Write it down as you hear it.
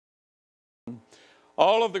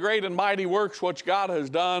All of the great and mighty works which God has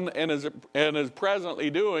done and is presently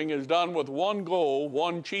doing is done with one goal,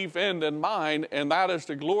 one chief end in mind, and that is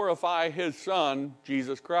to glorify His Son,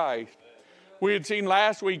 Jesus Christ. We had seen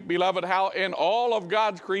last week, beloved, how in all of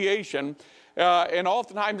God's creation, and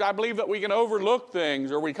oftentimes I believe that we can overlook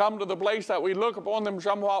things, or we come to the place that we look upon them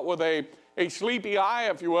somewhat with a sleepy eye,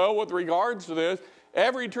 if you will, with regards to this.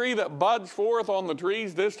 Every tree that buds forth on the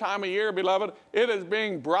trees this time of year, beloved, it is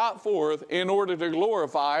being brought forth in order to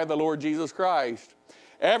glorify the Lord Jesus Christ.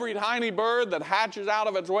 Every tiny bird that hatches out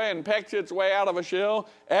of its way and pecks its way out of a shell,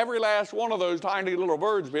 every last one of those tiny little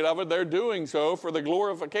birds, beloved, they're doing so for the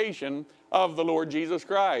glorification of the Lord Jesus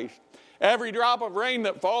Christ. Every drop of rain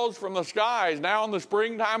that falls from the skies, now in the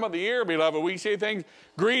springtime of the year, beloved, we see things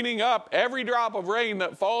greening up. Every drop of rain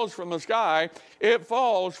that falls from the sky, it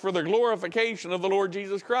falls for the glorification of the Lord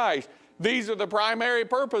Jesus Christ. These are the primary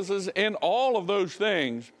purposes in all of those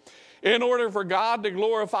things. In order for God to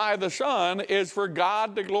glorify the Son is for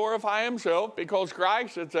God to glorify Himself, because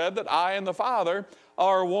Christ had said that I and the Father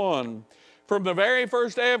are one. From the very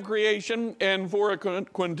first day of creation and for a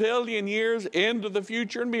quintillion years into the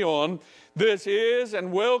future and beyond, this is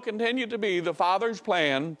and will continue to be the Father's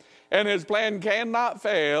plan, and His plan cannot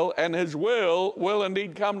fail, and His will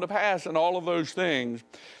indeed come to pass in all of those things.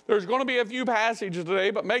 There's going to be a few passages today,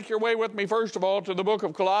 but make your way with me first of all to the book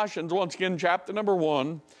of Colossians, once again, chapter number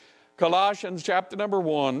 1. Colossians chapter number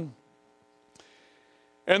 1.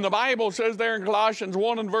 And the Bible says there in Colossians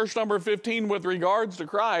 1 and verse number 15 with regards to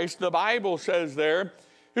Christ, the Bible says there,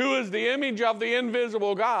 who is the image of the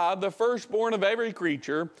invisible God, the firstborn of every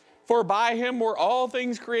creature, for by Him were all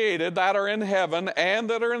things created that are in heaven and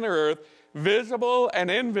that are in the earth, visible and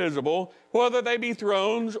invisible, whether they be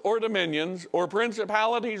thrones or dominions or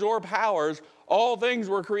principalities or powers, all things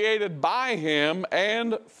were created by Him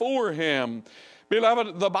and for Him.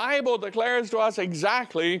 Beloved, the Bible declares to us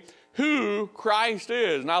exactly who Christ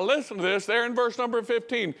is. Now listen to this there in verse number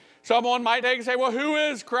 15. Someone might take and say, well, who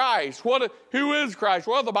is Christ? Who is Christ?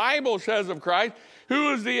 Well, the Bible says of Christ,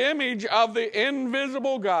 who is the image of the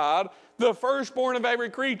invisible God, the firstborn of every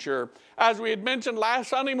creature. As we had mentioned last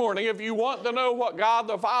Sunday morning, if you want to know what God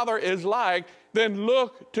the Father is like, then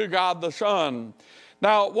look to God the Son.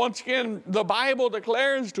 Now, once again, the Bible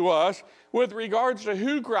declares to us with regards to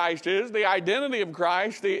who Christ is, the identity of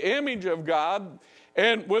Christ, the image of God,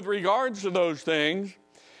 and with regards to those things.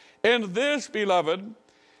 And this, beloved,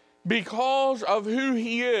 because of who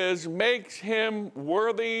He is, makes Him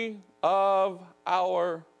worthy of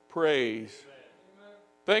our praise. Amen.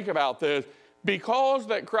 Think about this. Because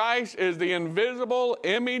that Christ is the invisible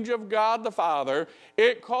image of God the Father,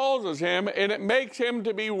 it causes Him and it makes Him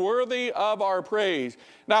to be worthy of our praise.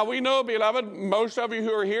 Now we know, beloved, most of you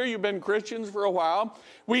who are here, you've been Christians for a while.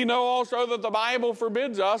 We know also that the Bible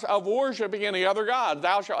forbids us of worshiping any other gods.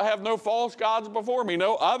 Thou shalt have no false gods before me,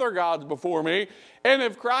 no other gods before me. And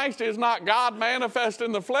if Christ is not God manifest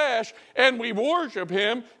in the flesh and we worship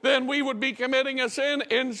Him, then we would be committing a sin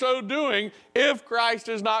in so doing if Christ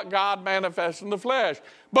is not God manifest in the flesh.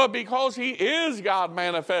 But because He is God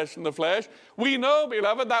manifest in the flesh, we know,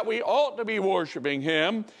 beloved, that we ought to be worshiping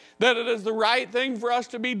Him, that it is the right thing for us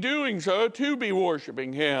to be doing so, to be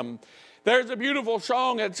worshiping Him. There's a beautiful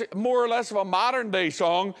song, it's more or less of a modern day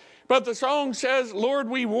song, but the song says, Lord,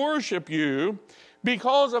 we worship You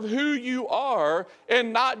because of who You are,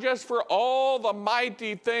 and not just for all the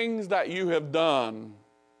mighty things that You have done.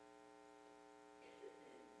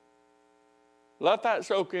 Let that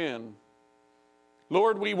soak in.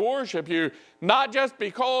 Lord, we worship You, not just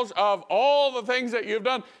because of all the things that You've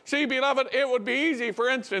done. See, beloved, it would be easy, for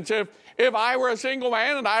instance, if I were a single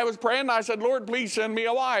man and I was praying and I said, Lord, please send me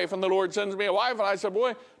a wife. And the Lord sends me a wife. And I said,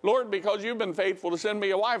 boy, Lord, because You've been faithful to send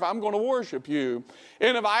me a wife, I'm going to worship You.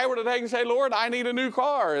 And if I were to take and say, Lord, I need a new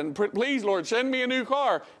car. And please, Lord, send me a new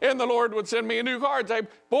car. And the Lord would send me a new car and say,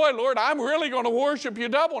 boy, Lord, I'm really going to worship You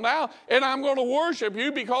double now. And I'm going to worship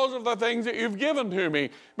You because of the things that You've given to me.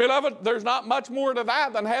 Beloved, there's not much more to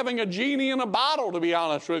that than having a genie in a bottle, to be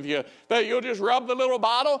honest with you. That you'll just rub the little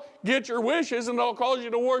bottle, get your wishes, and it'll cause you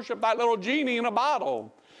to worship that little genie in a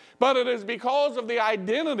bottle. But it is because of the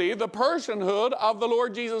identity, the personhood of the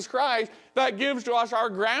Lord Jesus Christ that gives to us our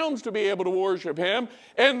grounds to be able to worship Him.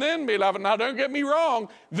 And then, beloved, now don't get me wrong,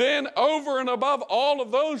 then over and above all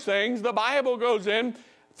of those things, the Bible goes in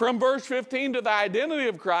from verse 15 to the identity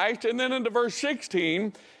of Christ, and then into verse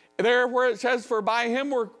 16, There where it says, for by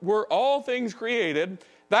him were all things created,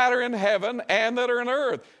 that are in heaven and that are in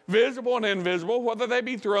earth, visible and invisible, whether they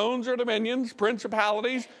be thrones or dominions,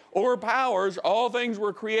 principalities or powers, all things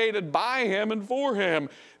were created by him and for him.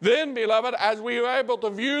 Then, beloved, as we are able to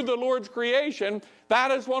view the Lord's creation, that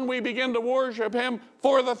is when we begin to worship him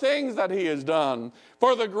for the things that he has done,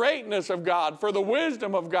 for the greatness of God, for the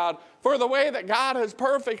wisdom of God, for the way that God has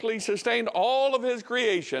perfectly sustained all of his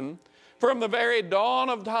creation from the very dawn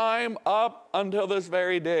of time up until this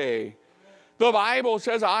very day. The Bible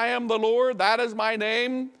says, I am the Lord, that is my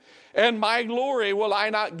name, and my glory will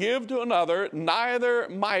I not give to another, neither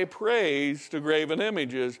my praise to graven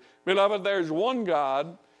images. Beloved, there's one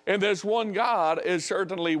God, and this one God is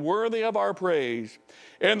certainly worthy of our praise.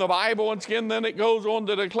 In the Bible, once again, then it goes on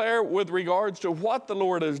to declare with regards to what the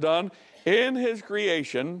Lord has done in his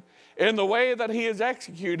creation, in the way that he has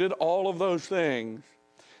executed all of those things.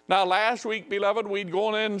 Now, last week, beloved, we'd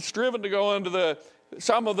gone in, striven to go into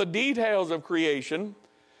some of the details of creation,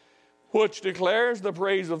 which declares the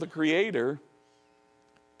praise of the Creator,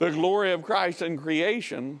 the glory of Christ in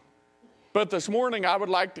creation. But this morning I would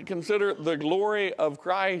like to consider the glory of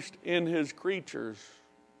Christ in his creatures.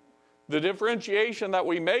 The differentiation that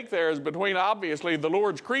we make there is between, obviously, the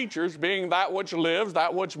Lord's creatures, being that which lives,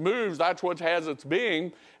 that which moves, that's what has its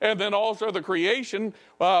being, and then also the creation.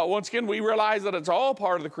 Once again, we realize that it's all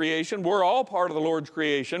part of the creation. We're all part of the Lord's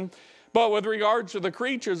creation. But with regards to the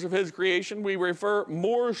creatures of his creation, we refer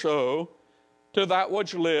more so to that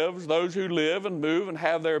which lives, those who live and move and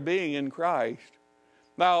have their being in Christ.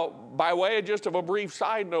 Now, by way just of a brief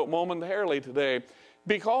side note momentarily today,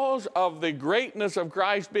 because of the greatness of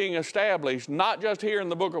Christ being established, not just here in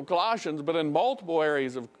the book of Colossians, but in multiple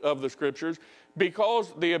areas of the Scriptures,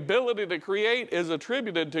 because the ability to create is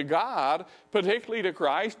attributed to God, particularly to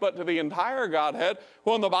Christ, but to the entire Godhead.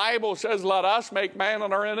 When the Bible says, let us make man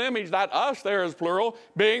in our own image, that us there is plural,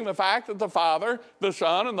 being the fact that the Father, the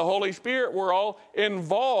Son, and the Holy Spirit were all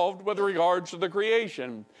involved with regards to the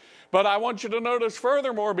creation. But I want you to notice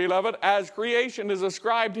furthermore, beloved, as creation is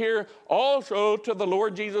ascribed here also to the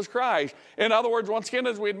Lord Jesus Christ. In other words, once again,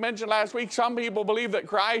 as we had mentioned last week, some people believe that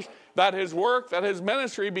Christ, that his work, that his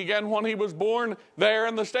ministry began when he was born there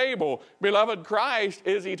in the stable. Beloved, Christ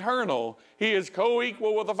is eternal. He is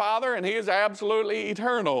co-equal with the Father, and he is absolutely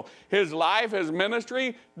eternal. His life, his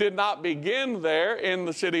ministry did not begin there in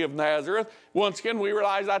the city of Nazareth. Once again, we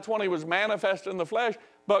realize that's when he was manifest in the flesh.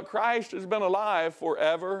 But Christ has been alive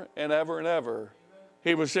forever and ever and ever.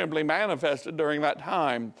 He was simply manifested during that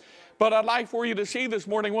time. But I'd like for you to see this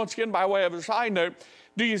morning, once again, by way of a side note,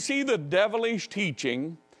 do you see the devilish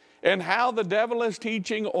teaching and how the devilish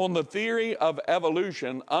teaching on the theory of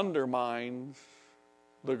evolution undermines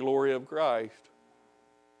the glory of Christ?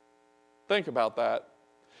 Think about that.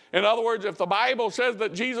 In other words, if the Bible says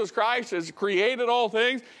that Jesus Christ has created all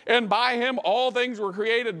things, and by him all things were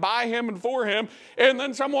created by him and for him, and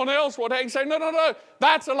then someone else will take and say, no,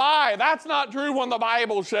 that's a lie. That's not true when the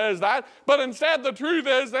Bible says that. But instead, the truth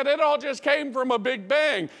is that it all just came from a big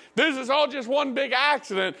bang. This is all just one big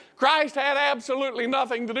accident. Christ had absolutely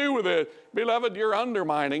nothing to do with it. Beloved, you're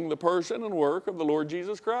undermining the person and work of the Lord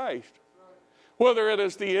Jesus Christ. Whether it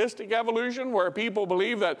is theistic evolution, where people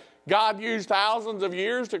believe that God used thousands of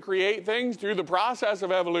years to create things through the process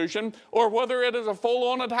of evolution, or whether it is a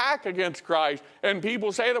full-on attack against Christ, and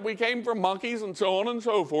people say that we came from monkeys and so on and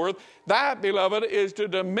so forth, that, beloved, is to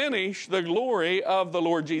diminish the glory of the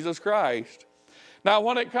Lord Jesus Christ. Now,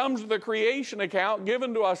 when it comes to the creation account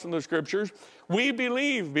given to us in the Scriptures, we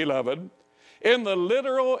believe, beloved, in the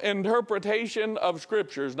literal interpretation of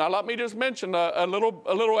Scriptures. Now, let me just mention a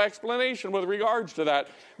little explanation with regards to that.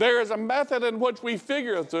 There is a method in which we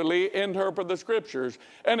figuratively interpret the Scriptures.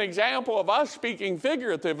 An example of us speaking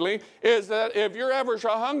figuratively is that if you're ever so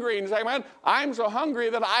hungry and you say, man, I'm so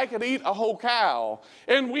hungry that I could eat a whole cow.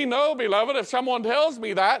 And we know, beloved, if someone tells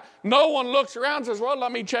me that, no one looks around and says, well,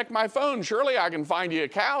 let me check my phone. Surely I can find you a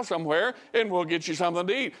cow somewhere and we'll get you something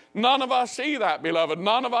to eat. None of us see that, beloved.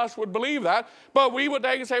 None of us would believe that. But we would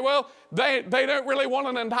take and say, well, they don't really want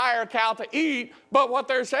an entire cow to eat, but what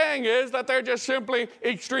they're saying is that they're just simply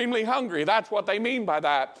extremely hungry. That's what they mean by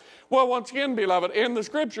that. Well, once again, beloved, in the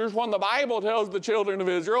Scriptures, when the Bible tells the children of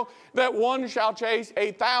Israel that one shall chase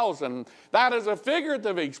 1,000, that is a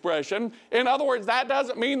figurative expression. In other words, that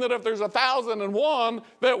doesn't mean that if there's 1,001,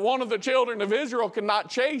 that one of the children of Israel cannot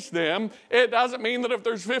chase them. It doesn't mean that if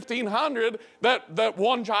there's 1,500, that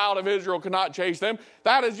one child of Israel cannot chase them.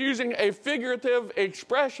 That is using a figurative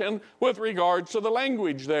expression with regards to the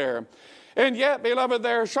language there. And yet, beloved,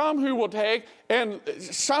 there are some who will take, and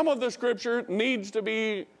some of the Scripture needs to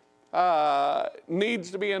be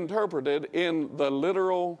needs to be interpreted in the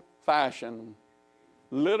literal fashion.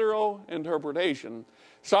 Literal interpretation.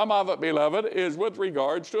 Some of it, beloved, is with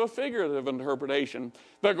regards to a figurative interpretation.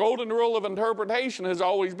 The golden rule of interpretation has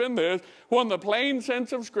always been this: when the plain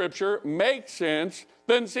sense of Scripture makes sense,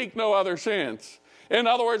 then seek no other sense. In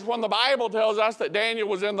other words, when the Bible tells us that Daniel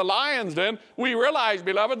was in the lion's den, we realize,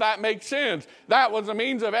 beloved, that makes sense. That was a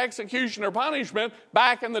means of execution or punishment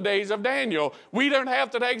back in the days of Daniel. We don't have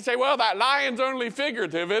to take and say, well, that lion's only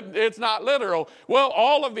figurative. It's not literal. Well,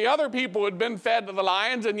 all of the other people who had been fed to the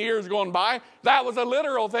lions in years gone by, that was a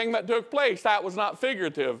literal thing that took place. That was not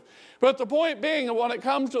figurative. But the point being, when it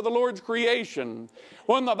comes to the Lord's creation,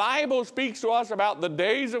 when the Bible speaks to us about the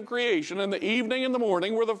days of creation, and the evening and the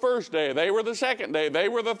morning were the first day, they were the second day, they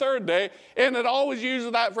were the third day, and it always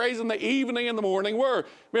uses that phrase, and the evening and the morning were.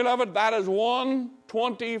 Beloved, that is one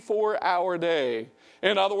 24-hour day.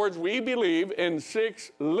 In other words, we believe in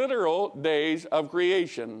 6 literal days of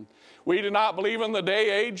creation. We do not believe in the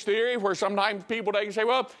day-age theory, where sometimes people take and say,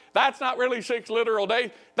 well, that's not really 6 literal days,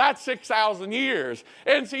 that's 6,000 years.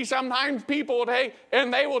 And see, sometimes people will take,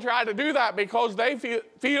 and they will try to do that because they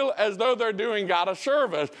feel as though they're doing God a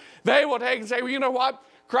service. They will take and say, well, you know what?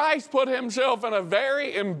 Christ put himself in a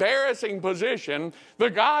very embarrassing position. The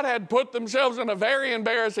Godhead put themselves in a very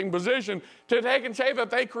embarrassing position to take and say that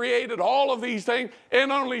they created all of these things in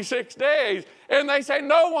only 6 days. And they say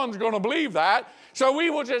no one's going to believe that. So we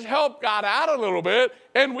will just help God out a little bit,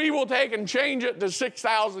 and we will take and change it to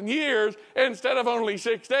 6,000 years instead of only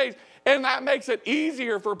 6 days. And that makes it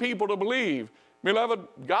easier for people to believe. Beloved,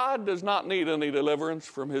 God does not need any deliverance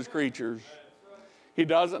from his creatures. He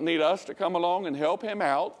doesn't need us to come along and help him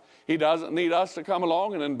out. He doesn't need us to come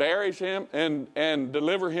along and embarrass him and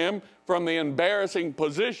deliver him from the embarrassing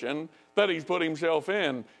position that he's put himself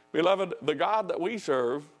in. Beloved, the God that we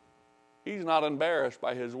serve, he's not embarrassed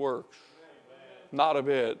by his works. Not a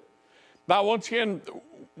bit. Now, once again,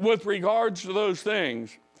 with regards to those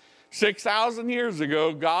things, 6,000 years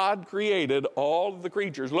ago, God created all of the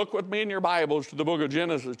creatures. Look with me in your Bibles to the book of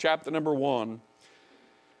Genesis, chapter number 1.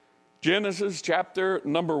 Genesis chapter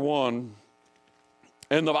number 1.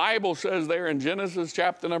 And the Bible says there in Genesis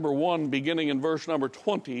chapter number 1, beginning in verse number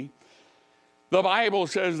 20, the Bible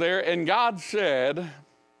says there, and God said,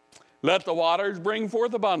 let the waters bring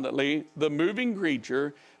forth abundantly the moving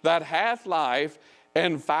creature that hath life,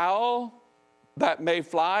 and fowl that may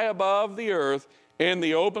fly above the earth in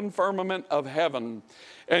the open firmament of heaven.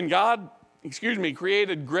 And God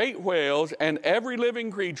created great whales and every living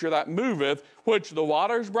creature that moveth, which the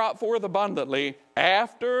waters brought forth abundantly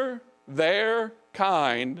after their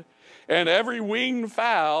kind, and every winged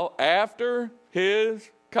fowl after his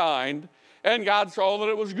kind. And God saw that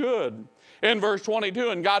it was good. In verse 22,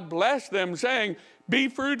 and God blessed them, saying, be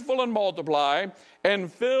fruitful and multiply,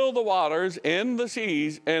 and fill the waters in the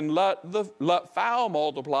seas, and let fowl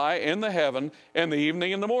multiply in the heaven. And the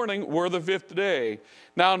evening and the morning were the 5th day.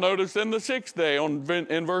 Now notice in the 6th day,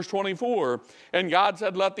 in verse 24, and God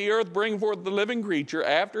said, let the earth bring forth the living creature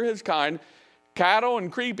after his kind, cattle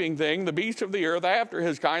and creeping thing, the beast of the earth after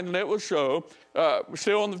his kind. And it was so,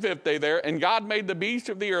 still on the 5th day there. And God made the beast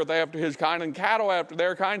of the earth after his kind, and cattle after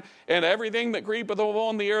their kind, and everything that creepeth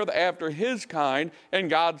upon the earth after his kind. And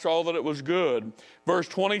God saw that it was good. Verse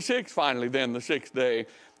 26, finally then, the 6th day.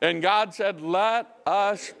 And God said, let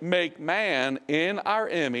us make man in our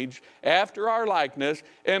image, after our likeness,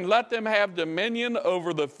 and let them have dominion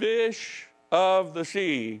over the fish of the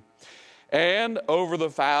sea, and over the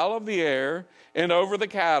fowl of the air, and over the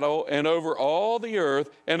cattle, and over all the earth,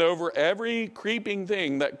 and over every creeping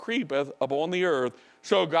thing that creepeth upon the earth.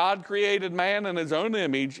 So God created man in his own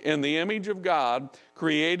image. In the image of God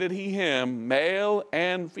created he him, male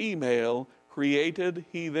and female created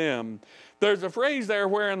he them. There's a phrase there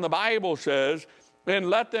wherein the Bible says, and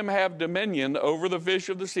let them have dominion over the fish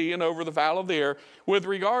of the sea and over the fowl of the air. With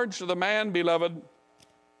regards to the man, beloved,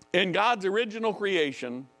 in God's original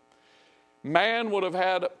creation, man would have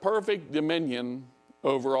had perfect dominion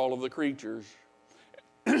over all of the creatures.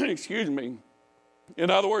 Excuse me. In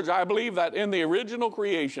other words, I believe that in the original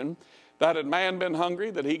creation, that had man been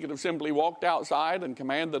hungry, that he could have simply walked outside and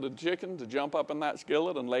commanded a chicken to jump up in that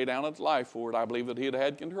skillet and lay down its life for it. I believe that he had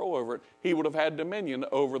had control over it. He would have had dominion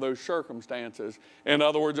over those circumstances. In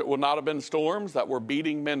other words, it would not have been storms that were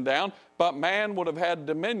beating men down, but man would have had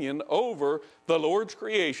dominion over the Lord's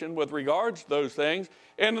creation with regards to those things.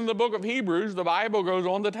 And in the book of Hebrews, the Bible goes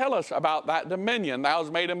on to tell us about that dominion. Thou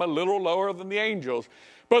hast made him a little lower than the angels.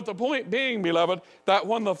 But the point being, beloved, that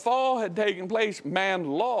when the fall had taken place, man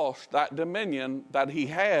lost that dominion that he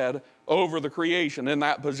had over the creation in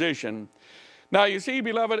that position. Now you see,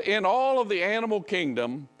 beloved, in all of the animal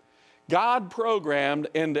kingdom, God programmed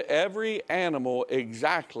into every animal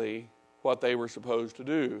exactly what they were supposed to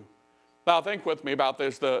do. Now think with me about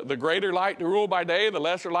this. The greater light to rule by day, the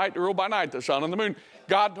lesser light to rule by night, the sun and the moon.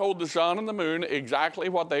 God told the sun and the moon exactly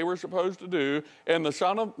what they were supposed to do, and the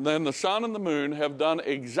sun and the moon have done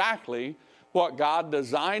exactly what God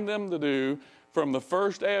designed them to do from the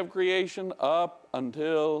first day of creation up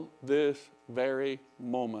until this very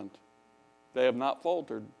moment. They have not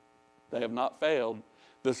faltered. They have not failed.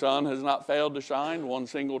 The sun has not failed to shine one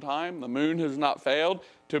single time. The moon has not failed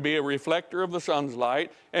to be a reflector of the sun's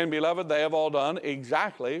light. And beloved, they have all done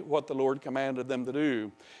exactly what the Lord commanded them to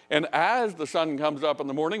do. And as the sun comes up in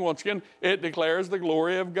the morning, once again, it declares the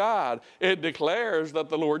glory of God. It declares that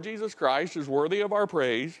the Lord Jesus Christ is worthy of our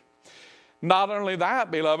praise. Not only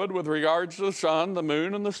that, beloved, with regards to the sun, the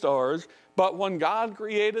moon, and the stars, but when God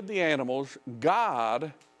created the animals,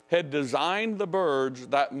 God had designed the birds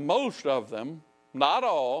that most of them, not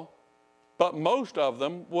all, but most of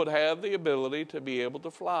them would have the ability to be able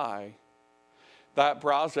to fly. That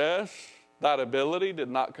process, that ability did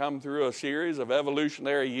not come through a series of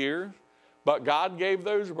evolutionary years, but God gave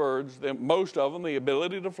those birds, most of them, the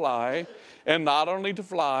ability to fly, and not only to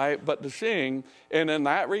fly, but to sing. And in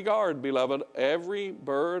that regard, beloved, every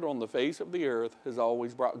bird on the face of the earth has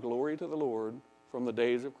always brought glory to the Lord from the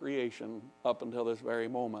days of creation up until this very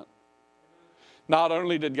moment. Not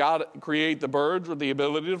only did God create the birds with the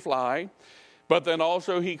ability to fly, but then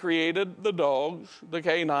also he created the dogs, the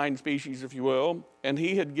canine species, if you will, and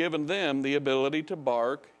he had given them the ability to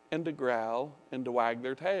bark and to growl and to wag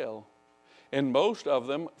their tail. And most of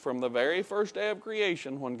them, from the very first day of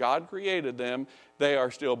creation, when God created them, they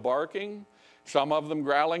are still barking, some of them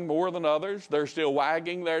growling more than others. They're still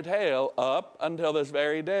wagging their tail up until this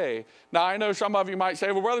very day. Now, I know some of you might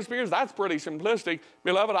say, well, Brother Spears, that's pretty simplistic.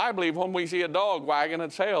 Beloved, I believe when we see a dog wagging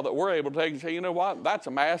its tail that we're able to take and say, you know what, that's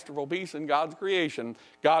a masterful piece in God's creation.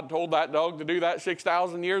 God told that dog to do that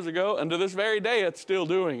 6,000 years ago, and to this very day, it's still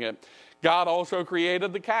doing it. God also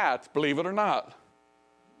created the cats, believe it or not.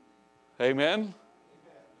 Amen?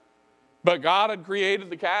 But God had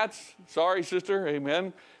created the cats. Sorry, sister.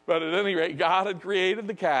 Amen. But at any rate, God had created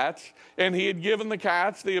the cats, and he had given the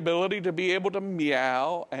cats the ability to be able to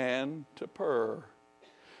meow and to purr.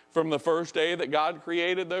 From the first day that God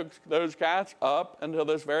created those cats up until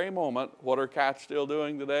this very moment, what are cats still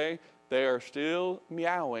doing today? They are still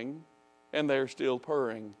meowing, and they're still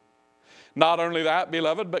purring. Not only that,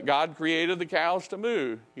 beloved, but God created the cows to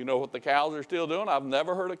moo. You know what the cows are still doing? I've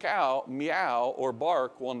never heard a cow meow or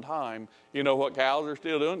bark one time. You know what cows are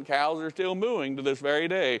still doing? Cows are still mooing to this very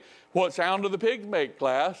day. What sound do the pigs make,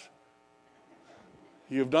 class?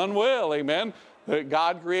 You've done well, amen.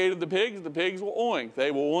 God created the pigs will oink.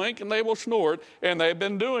 They will oink and they will snort, and they've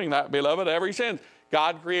been doing that, beloved, ever since.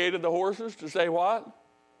 God created the horses to say what?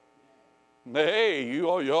 Hey, you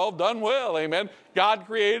all done well, amen. God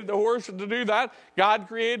created the horses to do that. God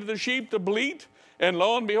created the sheep to bleat. And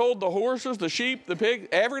lo and behold, the horses, the sheep, the pigs,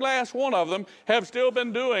 every last one of them have still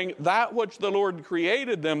been doing that which the Lord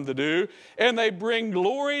created them to do. And they bring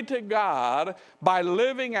glory to God by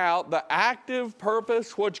living out the active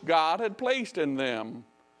purpose which God had placed in them.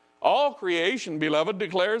 All creation, beloved,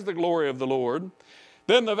 declares the glory of the Lord.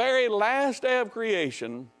 Then the very last day of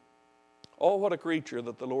creation, oh, what a creature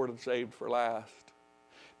that the Lord had saved for last.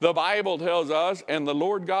 The Bible tells us, and the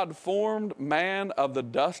Lord God formed man of the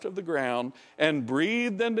dust of the ground and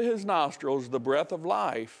breathed into his nostrils the breath of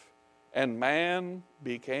life, and man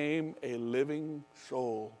became a living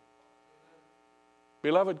soul.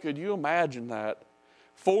 Beloved, could you imagine that?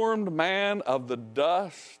 Formed man of the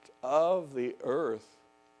dust of the earth.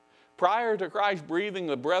 Prior to Christ breathing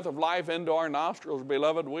the breath of life into our nostrils,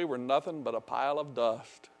 beloved, we were nothing but a pile of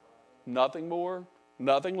dust. Nothing more,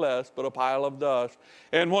 nothing less, but a pile of dust.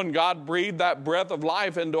 And when God breathed that breath of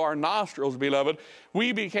life into our nostrils, beloved,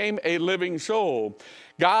 we became a living soul.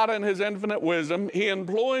 God, in his infinite wisdom, he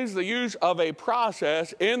employs the use of a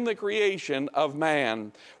process in the creation of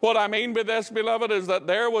man. What I mean by this, beloved, is that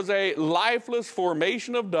there was a lifeless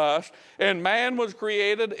formation of dust, and man was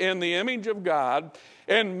created in the image of God,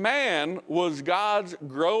 and man was God's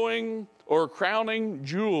growing or crowning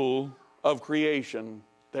jewel of creation.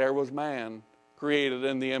 There was man, created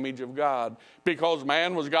in the image of God. Because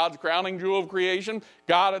man was God's crowning jewel of creation,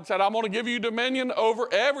 God had said, I'm going to give you dominion over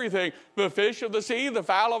everything. The fish of the sea, the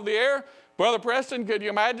fowl of the air. Brother Preston, could you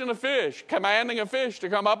imagine a fish, commanding a fish to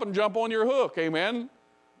come up and jump on your hook? Amen?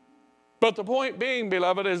 But the point being,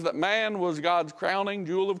 beloved, is that man was God's crowning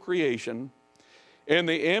jewel of creation in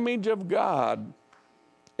the image of God.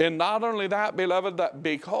 And not only that, beloved, that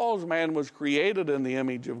because man was created in the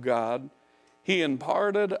image of God, he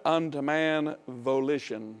imparted unto man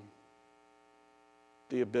volition.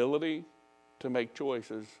 the ability to make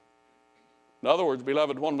choices. In other words,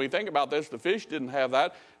 beloved, when we think about this, the fish didn't have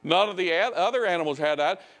that. None of the other animals had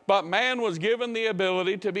that. But man was given the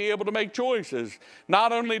ability to be able to make choices.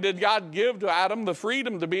 Not only did God give to Adam the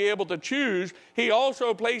freedom to be able to choose, he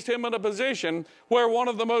also placed him in a position where one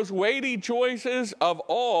of the most weighty choices of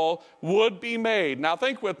all would be made. Now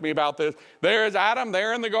think with me about this. There is Adam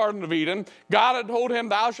there in the Garden of Eden. God had told him,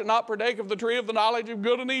 thou shalt not partake of the tree of the knowledge of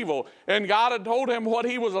good and evil. And God had told him what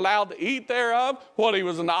he was allowed to eat thereof, what he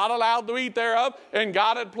was not allowed to eat thereof. And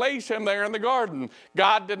God had placed him there in the garden.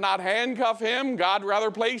 God did not handcuff him. God rather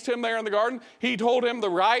placed him there in the garden. He told him the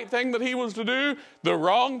right thing that he was to do, the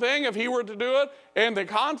wrong thing if he were to do it, and the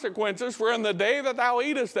consequences, for in the day that thou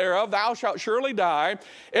eatest thereof, thou shalt surely die.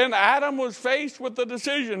 And Adam was faced with the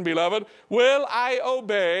decision, beloved, will I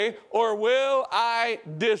obey or will I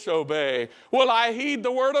disobey? Will I heed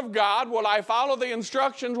the word of God? Will I follow the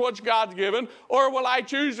instructions which God's given? Or will I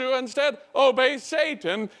choose to instead obey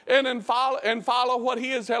Satan and follow what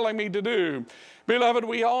he is telling me to do? Beloved,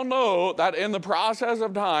 we all know that in the process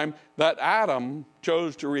of time that Adam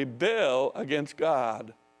chose to rebel against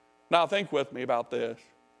God. Now think with me about this.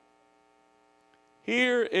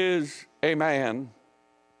 Here is a man,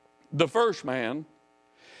 the first man.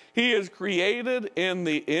 He is created in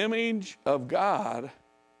the image of God,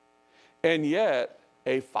 and yet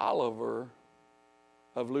a follower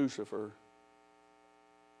of Lucifer.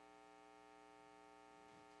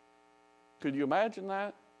 Could you imagine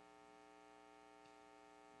that?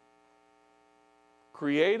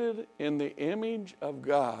 Created in the image of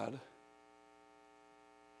God,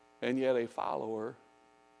 and yet a follower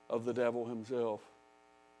of the devil himself.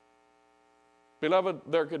 Beloved,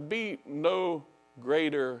 there could be no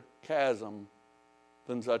greater chasm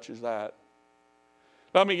than such as that.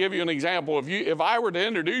 Let me give you an example. If I were to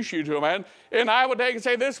introduce you to a man, and I would take and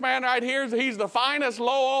say, this man right here, he's the finest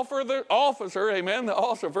law officer, amen, the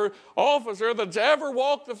officer that's ever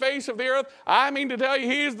walked the face of the earth. I mean to tell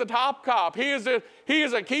you, he is the top cop. He is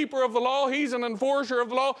a keeper of the law. He's an enforcer of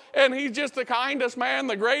the law. And he's just the kindest man,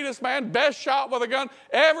 the greatest man, best shot with a gun,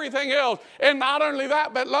 everything else. And not only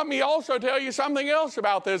that, but let me also tell you something else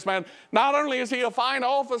about this man. Not only is he a fine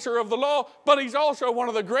officer of the law, but he's also one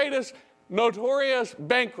of the greatest notorious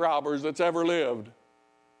bank robbers that's ever lived.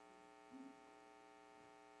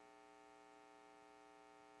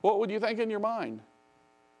 What would you think in your mind?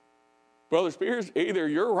 Brother Spears, either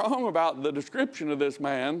you're wrong about the description of this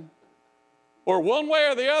man, or one way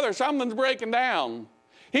or the other, something's breaking down.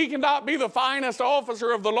 He cannot be the finest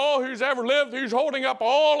officer of the law who's ever lived, who's holding up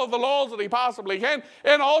all of the laws that he possibly can,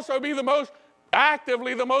 and also be the most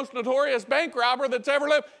notorious bank robber that's ever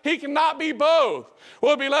lived. He cannot be both.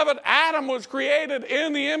 Well, beloved, Adam was created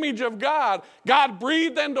in the image of God. God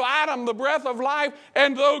breathed into Adam the breath of life,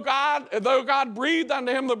 and though God breathed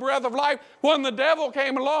unto him the breath of life, when the devil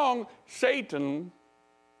came along, Satan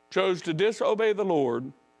chose to disobey the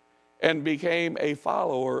Lord and became a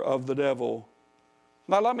follower of the devil.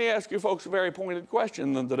 Now, let me ask you folks a very pointed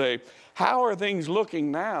question then today. How are things looking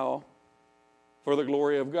now for the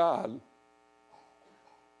glory of God?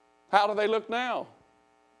 How do they look now?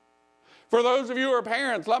 For those of you who are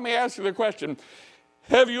parents, let me ask you the question.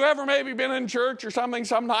 Have you ever maybe been in church or something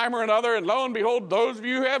sometime or another, and lo and behold, those of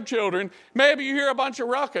you who have children, maybe you hear a bunch of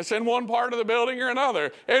ruckus in one part of the building or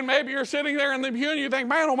another, and maybe you're sitting there in the pew and you think,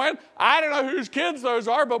 man, oh man, I don't know whose kids those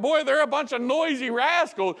are, but boy, they're a bunch of noisy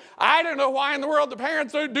rascals. I don't know why in the world the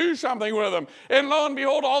parents don't do something with them. And lo and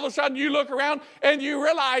behold, all of a sudden you look around and you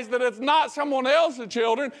realize that it's not someone else's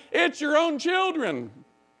children, it's your own children.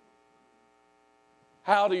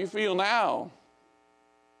 How do you feel now?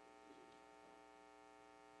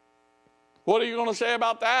 What are you going to say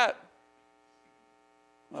about that?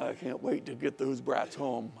 I can't wait to get those brats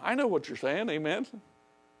home. I know what you're saying, amen.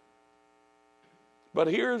 But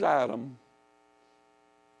here's Adam,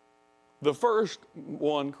 the first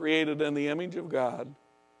one created in the image of God.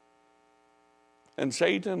 And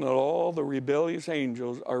Satan and all the rebellious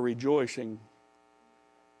angels are rejoicing.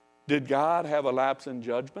 Did God have a lapse in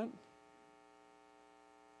judgment?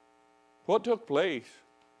 What took place?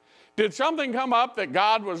 Did something come up that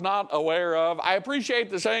God was not aware of? I appreciate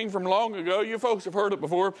the saying from long ago. You folks have heard it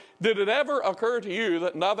before. Did it ever occur to you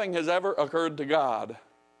that nothing has ever occurred to God?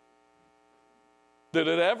 Did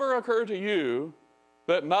it ever occur to you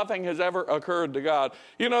that nothing has ever occurred to God.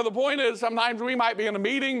 You know, the point is sometimes we might be in a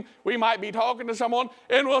meeting, we might be talking to someone,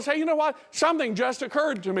 and we'll say, you know what, something just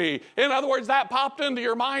occurred to me. In other words, that popped into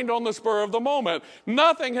your mind on the spur of the moment.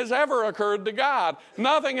 Nothing has ever occurred to God.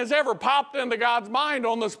 Nothing has ever popped into God's mind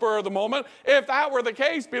on the spur of the moment. If that were the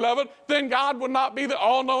case, beloved, then God would not be the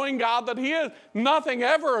all-knowing God that he is. Nothing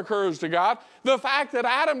ever occurs to God. The fact that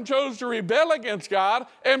Adam chose to rebel against God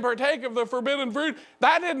and partake of the forbidden fruit,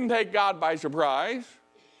 that didn't take God by surprise.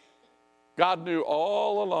 God knew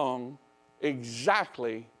all along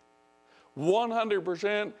exactly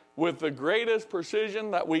 100% with the greatest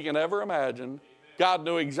precision that we can ever imagine. God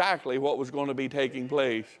knew exactly what was going to be taking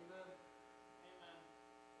place.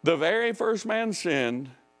 The very first man sinned,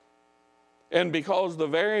 and because the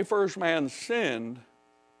very first man sinned,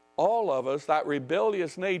 all of us, that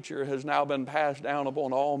rebellious nature has now been passed down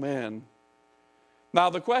upon all men. Now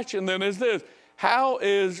the question then is this: how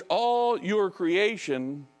is all your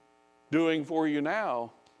creation doing for you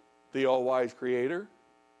now, the all-wise Creator?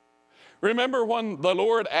 Remember when the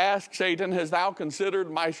Lord asked Satan, "Hast thou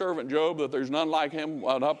considered my servant Job, that there's none like him,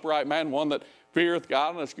 an upright man, one that feareth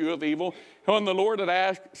God and escheweth evil?" When the Lord had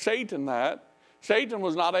asked Satan that, Satan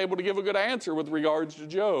was not able to give a good answer with regards to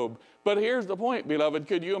Job. But here's the point, beloved.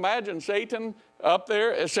 Could you imagine Satan up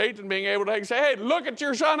there, Satan being able to say, "Hey, look at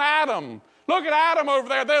your son Adam. Look at Adam over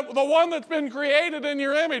there, the one that's been created in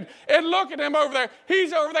your image. And look at him over there.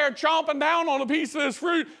 He's over there chomping down on a piece of this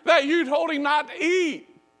fruit that you told him not to eat."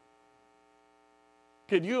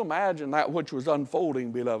 Could you imagine that which was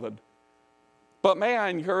unfolding, beloved? But may I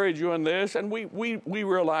encourage you in this, and we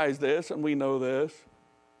realize this and we know this.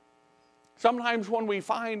 Sometimes when we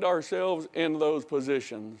find ourselves in those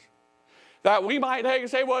positions, that we might take and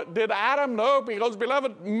say, "Well, did Adam know?" Because,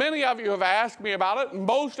 beloved, many of you have asked me about it, and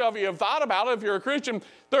most of you have thought about it if you're a Christian.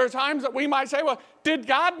 There are times that we might say, "Well, did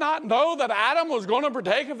God not know that Adam was going to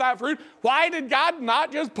partake of that fruit? Why did God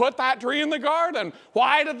not just put that tree in the garden?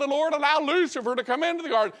 Why did the Lord allow Lucifer to come into the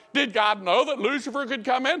garden? Did God know that Lucifer could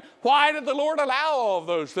come in? Why did the Lord allow all of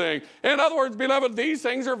those things?" In other words, beloved, these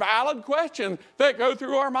things are valid questions that go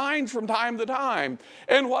through our minds from time to time.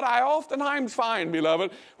 And what I oftentimes find,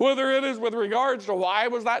 beloved, whether it is with regards to why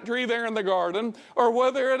was that tree there in the garden, or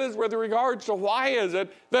whether it is with regards to why is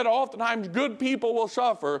it that oftentimes good people will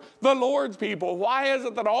suffer, the Lord's people, why is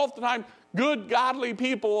it that oftentimes good, godly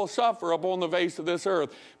people will suffer upon the face of this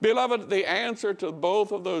earth? Beloved, the answer to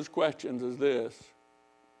both of those questions is this: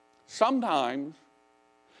 sometimes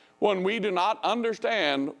when we do not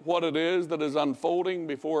understand what it is that is unfolding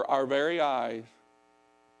before our very eyes,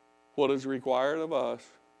 what is required of us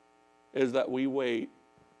is that we wait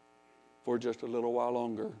for just a little while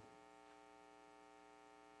longer.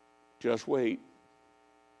 Just wait.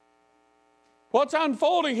 What's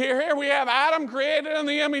unfolding here? Here we have Adam created in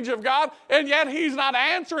the image of God, and yet he's not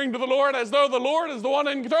answering to the Lord as though the Lord is the one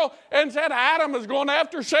in control. And said Adam is going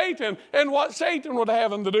after Satan and what Satan would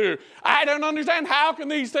have him to do. I don't understand. How can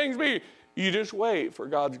these things be? You just wait for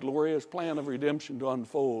God's glorious plan of redemption to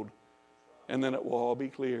unfold, and then it will all be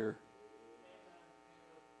clear.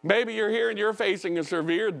 Maybe you're here and you're facing a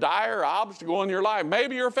severe, dire obstacle in your life.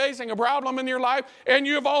 Maybe you're facing a problem in your life, and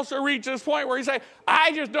you've also reached this point where you say,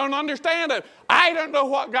 "I just don't understand it. I don't know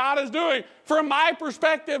what God is doing. From my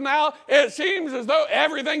perspective now, it seems as though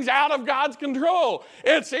everything's out of God's control.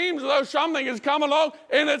 It seems as though something has come along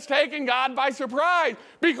and it's taken God by surprise.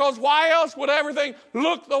 Because why else would everything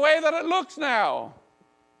look the way that it looks now?"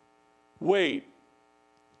 Wait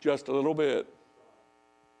just a little bit.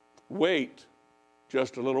 Wait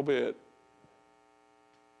just a little bit.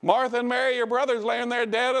 Martha and Mary, your brother's laying there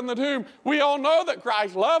dead in the tomb. We all know that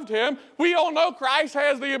Christ loved him. We all know Christ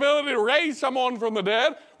has the ability to raise someone from the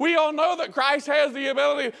dead. We all know that Christ has the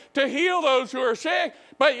ability to heal those who are sick.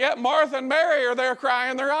 But yet Martha and Mary are there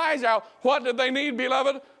crying their eyes out. What did they need,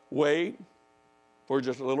 beloved? Wait for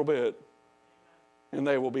just a little bit, and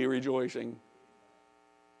they will be rejoicing.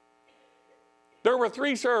 There were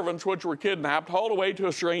 3 servants which were kidnapped, hauled away to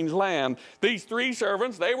a strange land. These 3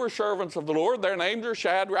 servants, they were servants of the Lord. Their names are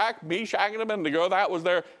Shadrach, Meshach, and Abednego. That was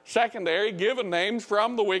their secondary given names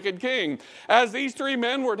from the wicked king. As these 3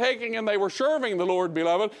 men were taking and they were serving the Lord,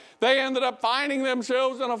 beloved, they ended up finding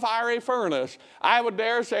themselves in a fiery furnace. I would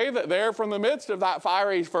dare say that there from the midst of that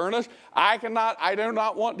fiery furnace, I do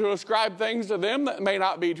not want to ascribe things to them that may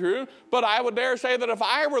not be true, but I would dare say that if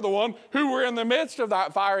I were the one who were in the midst of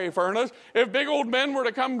that fiery furnace, if big old men were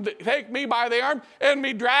to come to take me by the arm and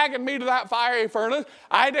be dragging me to that fiery furnace,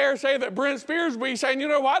 I dare say that Brent Spears would be saying, you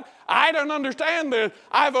know what? I don't understand this.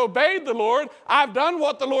 I've obeyed the Lord. I've done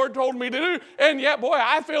what the Lord told me to do. And yet, boy,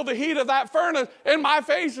 I feel the heat of that furnace and my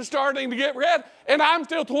face is starting to get red and I'm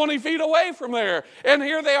still 20 feet away from there. And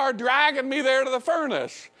here they are dragging me there to the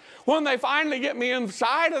furnace. When they finally get me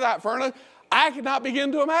inside of that furnace, I cannot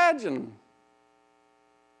begin to imagine.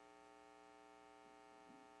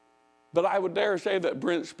 But I would dare say that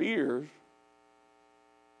Brent Spears,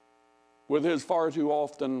 with his far too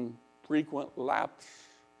often frequent lapse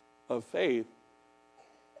of faith,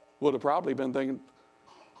 would have probably been thinking,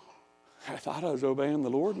 I thought I was obeying the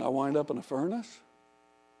Lord and I wind up in a furnace.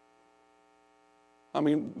 I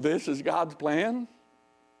mean, this is God's plan.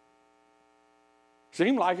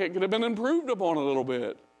 Seemed like it could have been improved upon a little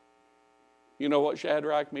bit. You know what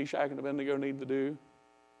Shadrach, Meshach, and Abednego need to do?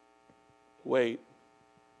 Wait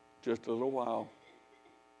just a little while,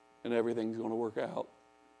 and everything's going to work out.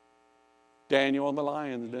 Daniel and the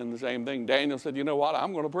lions did the same thing. Daniel said, you know what?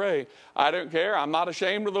 I'm going to pray. I don't care. I'm not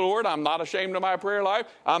ashamed of the Lord. I'm not ashamed of my prayer life.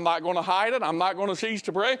 I'm not going to hide it. I'm not going to cease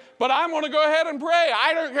to pray. But I'm going to go ahead and pray.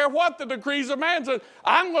 I don't care what the decrees of man says.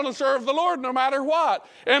 I'm going to serve the Lord no matter what.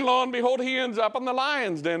 And lo and behold, he ends up in the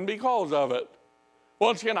lion's den because of it.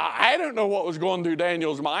 Once again, I don't know what was going through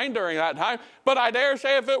Daniel's mind during that time, but I dare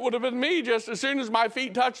say if it would have been me, just as soon as my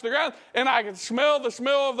feet touched the ground and I could smell the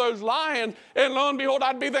smell of those lions, and lo and behold,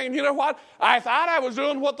 I'd be thinking, you know what? I thought I was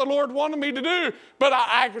doing what the Lord wanted me to do, but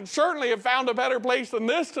I could certainly have found a better place than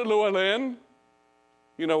this to dwell in.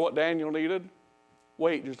 You know what Daniel needed?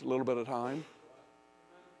 Wait just a little bit of time.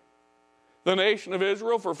 The nation of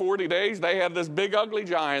Israel, for 40 days, they had this big ugly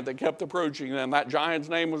giant that kept approaching them. That giant's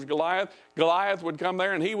name was Goliath. Goliath would come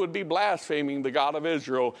there and he would be blaspheming the God of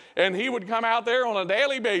Israel. And he would come out there on a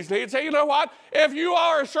daily basis. He'd say, you know what? If you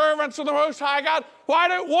are servants of the Most High God, why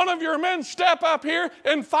don't one of your men step up here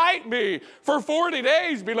and fight me? For 40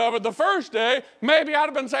 days, beloved, the first day, maybe I'd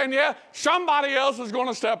have been saying, yeah, somebody else is going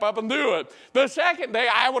to step up and do it. The second day,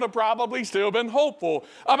 I would have probably still been hopeful.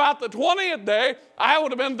 About the 20th day, I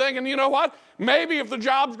would have been thinking, you know what? Maybe if the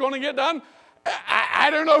job's going to get done, I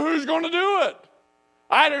don't know who's going to do it.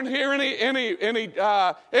 I didn't hear anything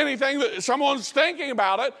that someone's thinking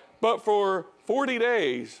about it. But for 40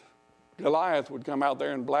 days, Goliath would come out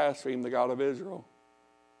there and blaspheme the God of Israel.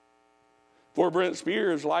 For Brent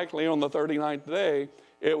Spears, likely on the 39th day,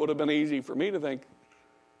 it would have been easy for me to think,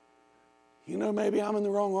 you know, maybe I'm in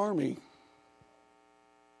the wrong army.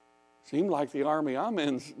 Seemed like the army I'm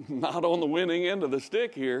in's not on the winning end of the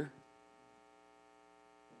stick here.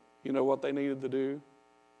 You know what they needed to do?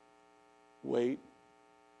 Wait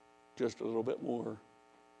just a little bit more.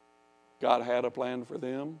 God had a plan for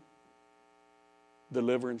them.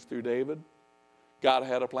 Deliverance through David. God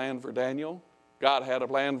had a plan for Daniel. God had a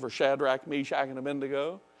plan for Shadrach, Meshach, and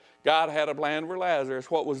Abednego. God had a plan for Lazarus.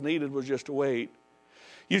 What was needed was just to wait.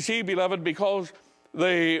 You see, beloved, because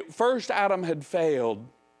the first Adam had failed.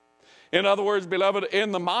 In other words, beloved,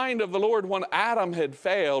 in the mind of the Lord, when Adam had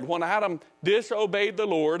failed, when Adam disobeyed the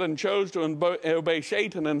Lord and chose to obey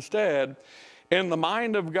Satan instead, in the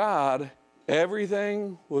mind of God,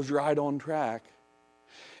 everything was right on track.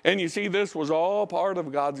 And you see, this was all part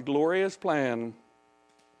of God's glorious plan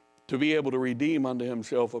to be able to redeem unto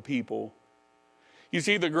himself a people. You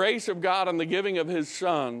see, the grace of God and the giving of his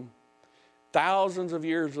Son, thousands of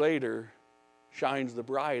years later, shines the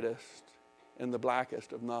brightest in the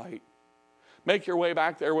blackest of night. Make your way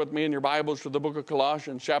back there with me in your Bibles to the book of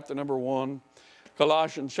Colossians, chapter number 1.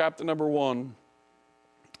 Colossians, chapter number 1.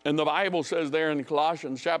 And the Bible says there in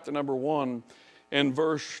Colossians, chapter number 1, in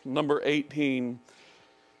verse number 18,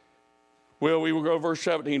 well, we will go verse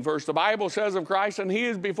 17 first. The Bible says of Christ, and he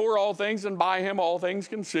is before all things, and by him all things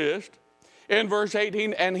consist. In verse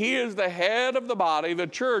 18, and he is the head of the body, the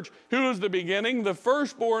church, who is the beginning, the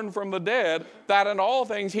firstborn from the dead, that in all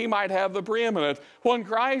things he might have the preeminence. When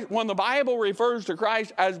the Bible refers to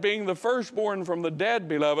Christ as being the firstborn from the dead,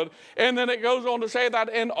 beloved, and then it goes on to say that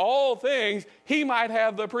in all things he might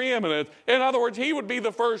have the preeminence. In other words, he would be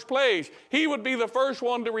the first place. He would be the first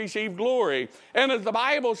one to receive glory. And as the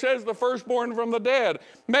Bible says, the firstborn from the dead.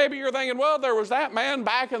 Maybe you're thinking, well, there was that man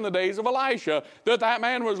back in the days of Elisha, that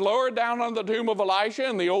man was lowered down on the tomb of Elisha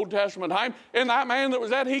in the Old Testament time, and that man that was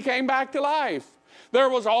dead, he came back to life. There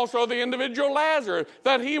was also the individual Lazarus,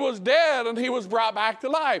 that he was dead and he was brought back to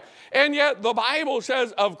life. And yet the Bible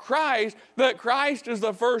says of Christ that Christ is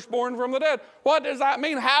the firstborn from the dead. What does that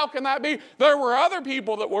mean? How can that be? There were other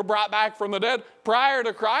people that were brought back from the dead prior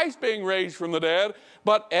to Christ being raised from the dead,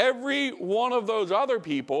 but every one of those other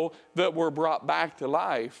people that were brought back to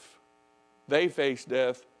life, they faced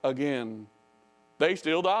death again. They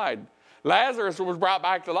still died. Lazarus was brought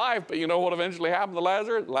back to life, but you know what eventually happened to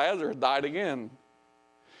Lazarus? Lazarus died again.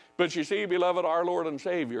 But you see, beloved, our Lord and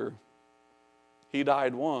Savior, he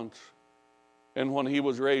died once. And when he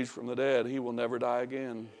was raised from the dead, he will never die again.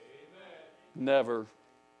 Amen. Never.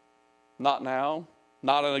 Not now,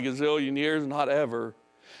 not in a gazillion years, not ever.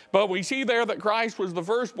 But we see there that Christ was the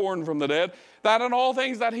firstborn from the dead, that in all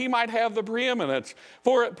things that he might have the preeminence.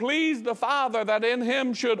 For it pleased the Father that in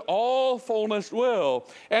him should all fullness dwell.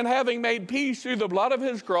 And having made peace through the blood of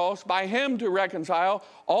his cross, by him to reconcile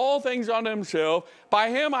all things unto himself. By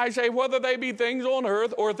him I say, whether they be things on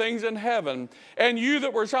earth or things in heaven. And you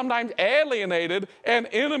that were sometimes alienated and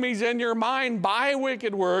enemies in your mind by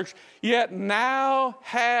wicked works, yet now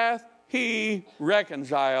hath he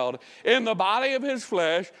reconciled in the body of his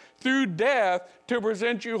flesh through death to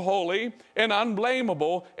present you holy and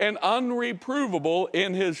unblameable and unreprovable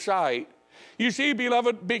in his sight. You see,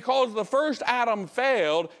 beloved, because the first Adam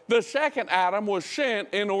failed, the second Adam was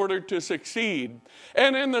sent in order to succeed.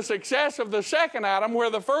 And in the success of the second Adam,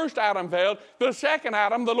 where the first Adam failed, the second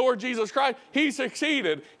Adam, the Lord Jesus Christ, he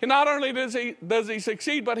succeeded. And not only does he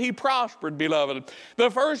succeed, but he prospered, beloved.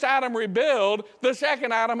 The first Adam rebelled, the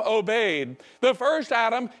second Adam obeyed. The first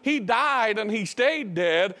Adam, he died and he stayed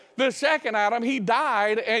dead. The second Adam, he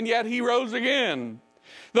died and yet he rose again.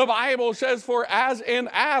 The Bible says, for as in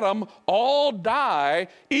Adam all die,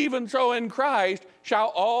 even so in Christ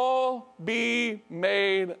shall all be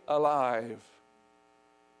made alive.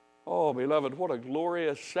 Oh, beloved, what a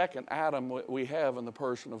glorious second Adam we have in the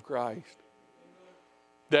person of Christ.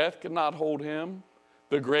 Death could not hold him.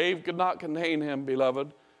 The grave could not contain him,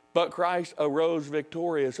 beloved. But Christ arose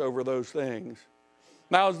victorious over those things.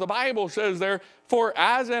 Now, as the Bible says there, for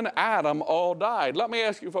as in Adam all died. Let me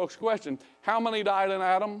ask you folks a question. How many died in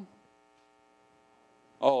Adam?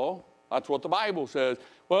 Oh, that's what the Bible says.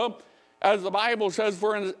 Well, as the Bible says,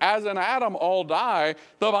 for as in Adam all die,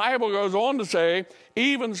 the Bible goes on to say,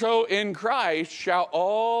 even so in Christ shall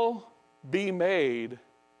all be made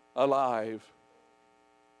alive.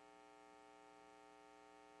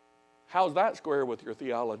 How's that square with your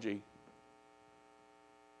theology?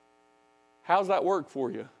 How's that work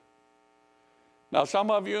for you? Now,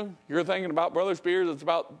 some of you, you're thinking about, Brother Spears, it's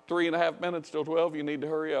about 3.5 minutes till 12. You need to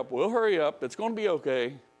hurry up. We'll hurry up. It's going to be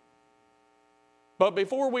okay. But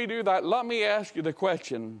before we do that, let me ask you the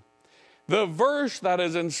question. The verse that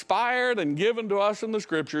is inspired and given to us in the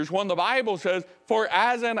Scriptures, when the Bible says, for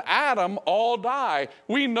as in Adam all die.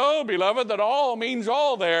 We know, beloved, that all means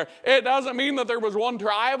all there. It doesn't mean that there was one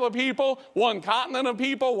tribe of people, one continent of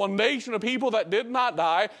people, one nation of people that did not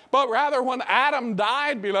die. But rather when Adam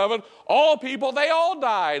died, beloved, all people, they all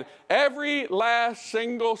died. Every last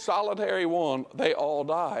single solitary one, they all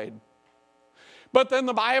died. But then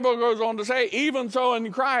the Bible goes on to say, even so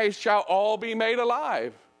in Christ shall all be made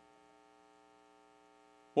alive.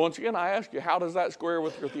 Once again, I ask you, how does that square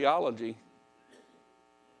with your theology?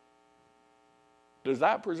 Does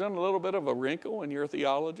that present a little bit of a wrinkle in your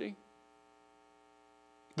theology?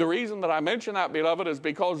 The reason that I mention that, beloved, is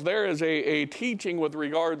because there is a teaching with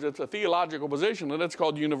regards, it's a theological position, and it's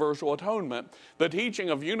called universal atonement. The teaching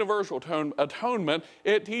of universal atonement,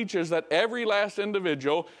 it teaches that every last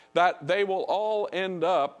individual, that they will all end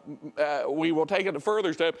up, we will take it a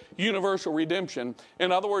further step, universal redemption.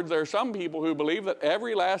 In other words, there are some people who believe that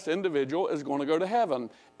every last individual is going to go to heaven.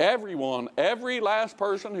 Everyone, every last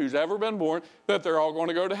person who's ever been born, that they're all going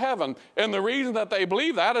to go to heaven. And the reason that they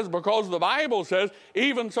believe that is because the Bible says,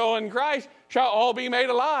 even so in Christ shall all be made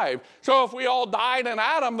alive. So if we all died in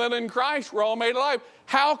Adam, then in Christ we're all made alive.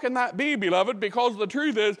 How can that be, beloved? Because the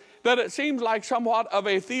truth is that it seems like somewhat of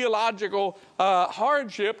a theological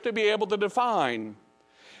hardship to be able to define.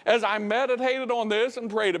 As I meditated on this and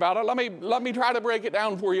prayed about it, let me try to break it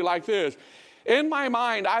down for you like this. In my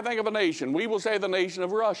mind, I think of a nation. We will say the nation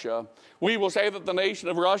of Russia. We will say that the nation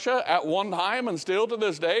of Russia, at one time and still to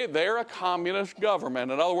this day, they're a communist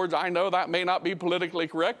government. In other words, I know that may not be politically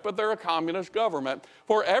correct, but they're a communist government.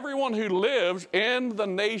 For everyone who lives in the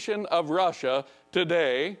nation of Russia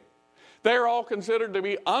today, they're all considered to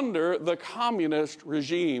be under the communist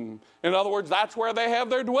regime. In other words, that's where they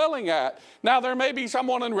have their dwelling at. Now, there may be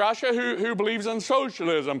someone in Russia who believes in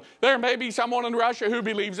socialism. There may be someone in Russia who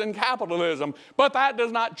believes in capitalism. But that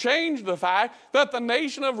does not change the fact that the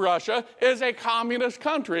nation of Russia is a communist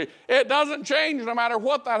country. It doesn't change no matter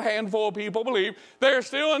what that handful of people believe. They're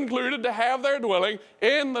still included to have their dwelling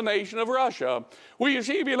in the nation of Russia. Well, you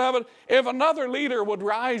see, beloved, if another leader would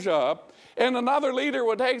rise up And another leader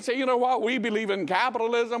would take and say, you know what, we believe in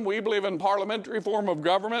capitalism, we believe in parliamentary form of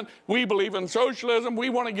government, we believe in socialism, we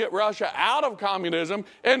want to get Russia out of communism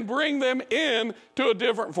and bring them in to a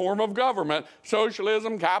different form of government.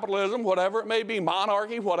 Socialism, capitalism, whatever it may be,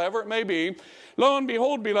 monarchy, whatever it may be. Lo and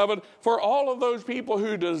behold, beloved, for all of those people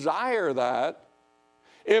who desire that,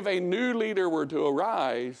 if a new leader were to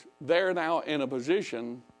arise, they're now in a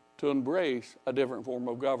position to embrace a different form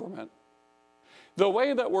of government. The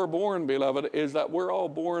way that we're born, beloved, is that we're all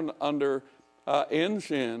born in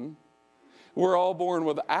sin. We're all born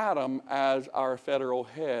with Adam as our federal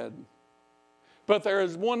head. But there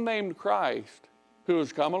is one named Christ who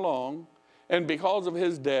has come along, and because of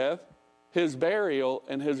his death, his burial,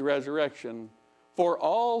 and his resurrection, for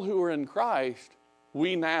all who are in Christ,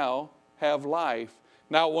 we now have life.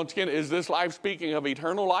 Now, once again, is this life speaking of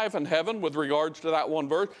eternal life in heaven with regards to that one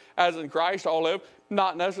verse? As in Christ all live?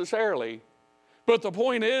 Not necessarily. But the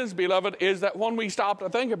point is, beloved, is that when we stop to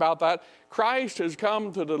think about that, Christ has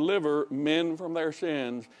come to deliver men from their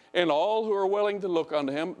sins. And all who are willing to look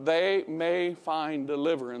unto him, they may find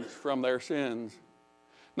deliverance from their sins.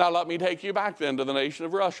 Now let me take you back then to the nation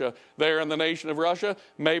of Russia. There in the nation of Russia,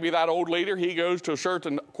 maybe that old leader, he goes to a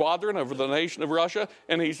certain quadrant of the nation of Russia,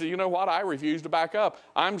 and he says, you know what, I refuse to back up.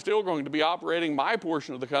 I'm still going to be operating my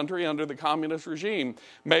portion of the country under the communist regime.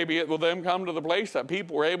 Maybe it will then come to the place that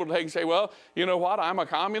people were able to take and say, well, you know what, I'm a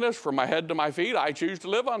communist from my head to my feet. I choose to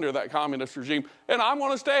live under that communist regime, and I'm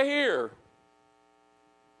going to stay here.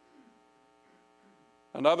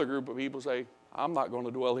 Another group of people say, I'm not going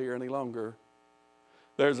to dwell here any longer.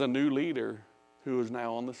 There's a new leader who is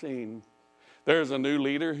now on the scene. There's a new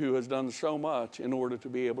leader who has done so much in order to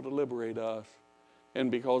be able to liberate us.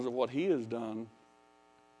 And because of what he has done,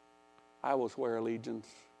 I will swear allegiance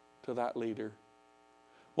to that leader.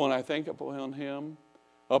 When I think upon him,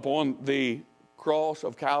 upon the cross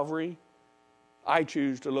of Calvary, I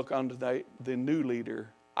choose to look unto the new leader.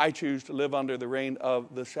 I choose to live under the reign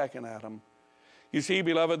of the second Adam. You see,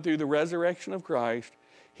 beloved, through the resurrection of Christ,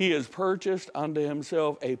 he has purchased unto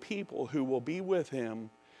himself a people who will be with him,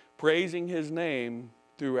 praising his name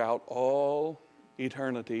throughout all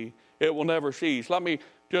eternity. It will never cease. Let me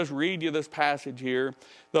just read you this passage here.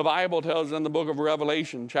 The Bible tells in the book of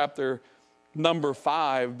Revelation, chapter number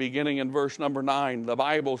 5, beginning in verse number 9. The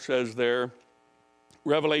Bible says there,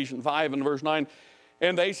 Revelation 5 and verse 9,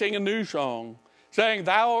 and they sing a new song, saying,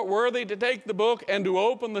 thou art worthy to take the book and to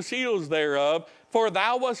open the seals thereof, for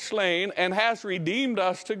thou wast slain and hast redeemed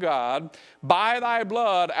us to God by thy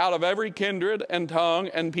blood out of every kindred and tongue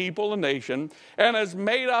and people and nation, and hast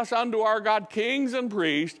made us unto our God kings and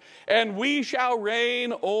priests, and we shall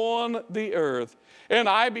reign on the earth. And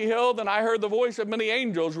I beheld, and I heard the voice of many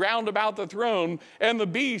angels round about the throne, and the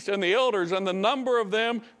beast and the elders, and the number of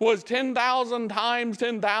them was 10,000 times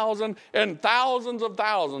 10,000, and thousands of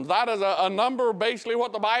thousands. That is a number, basically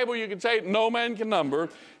what the Bible, you could say, no man can number,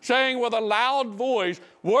 saying with a loud voice,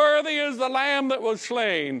 worthy is the Lamb that was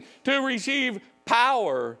slain to receive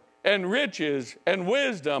power and riches and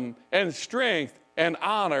wisdom and strength and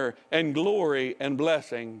honor and glory and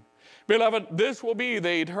blessing. Beloved, this will be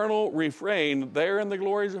the eternal refrain there in the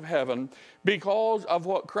glories of heaven because of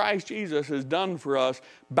what Christ Jesus has done for us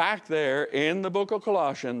back there in the book of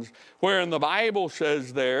Colossians, wherein the Bible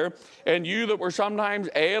says there, and you that were sometimes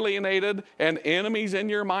alienated and enemies in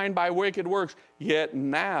your mind by wicked works, yet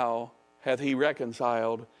now hath he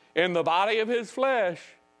reconciled in the body of his flesh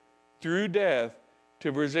through death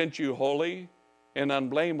to present you holy and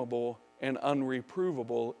unblameable and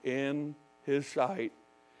unreprovable in his sight.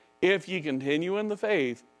 If ye continue in the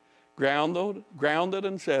faith, grounded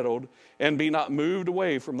and settled, and be not moved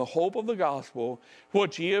away from the hope of the gospel,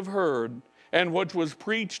 which ye have heard, and which was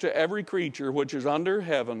preached to every creature which is under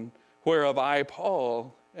heaven, whereof I,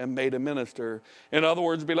 Paul, am made a minister. In other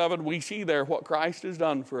words, beloved, we see there what Christ has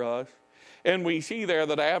done for us, and we see there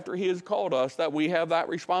that after he has called us, that we have that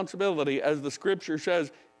responsibility, as the scripture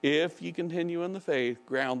says, if ye continue in the faith,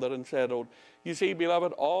 grounded and settled. You see,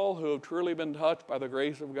 beloved, all who have truly been touched by the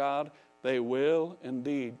grace of God, they will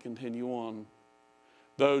indeed continue on.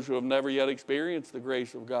 Those who have never yet experienced the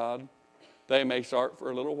grace of God, they may start for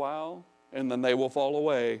a little while, and then they will fall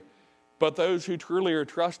away. But those who truly are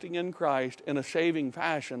trusting in Christ in a saving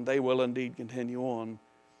fashion, they will indeed continue on.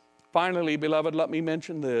 Finally, beloved, let me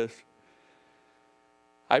mention this.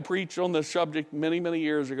 I preached on this subject many, many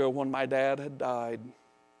years ago when my dad had died.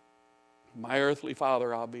 My earthly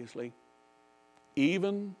father, obviously.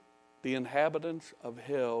 Even the inhabitants of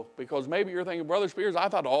hell. Because maybe you're thinking, Brother Spears, I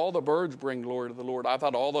thought all the birds bring glory to the Lord. I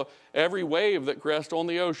thought every wave that crests on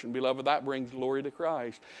the ocean, beloved, that brings glory to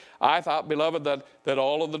Christ. I thought, beloved, that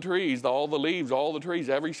all of the trees, all the leaves, all the trees,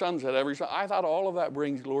 every sunset, I thought all of that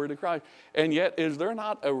brings glory to Christ. And yet, is there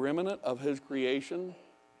not a remnant of his creation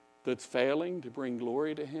that's failing to bring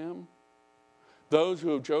glory to him? Those who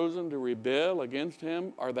have chosen to rebel against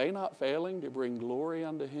him, are they not failing to bring glory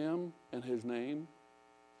unto him and his name?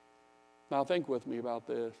 Now think with me about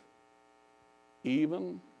this.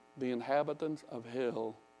 Even the inhabitants of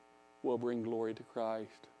hell will bring glory to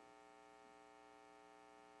Christ.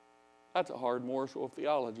 That's a hard morsel of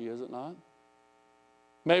theology, is it not?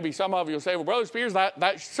 Maybe some of you will say, well, Brother Spears,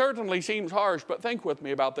 that certainly seems harsh, but think with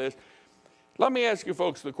me about this. Let me ask you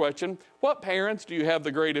folks the question, what parents do you have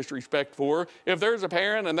the greatest respect for? If there's a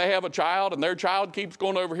parent and they have a child and their child keeps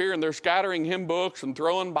going over here and they're scattering hymn books and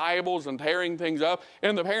throwing Bibles and tearing things up,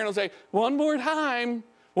 and the parent will say, one more time,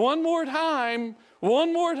 one more time,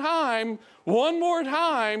 one more time, one more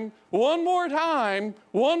time, one more time,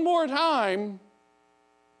 one more time.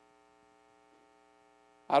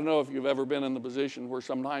 I don't know if you've ever been in the position where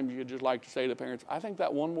sometimes you'd just like to say to parents, I think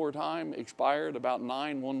that one more time expired about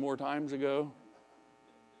 9 one more times ago.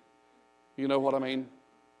 You know what I mean?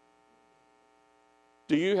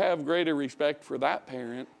 Do you have greater respect for that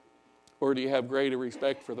parent, or do you have greater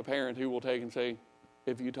respect for the parent who will take and say,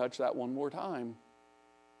 if you touch that one more time,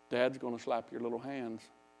 Dad's going to slap your little hands?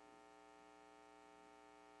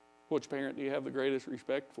 Which parent do you have the greatest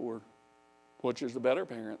respect for? Which is the better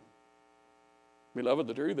parent? Beloved,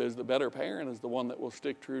 the truth is the better parent is the one that will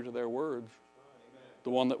stick true to their words, the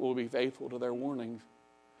one that will be faithful to their warnings.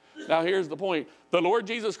 Now here's the point. The Lord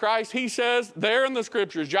Jesus Christ, he says there in the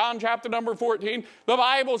scriptures, John chapter number 14, the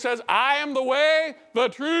Bible says, I am the way, the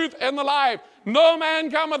truth, and the life. No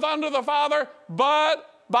man cometh unto the Father but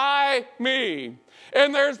by me.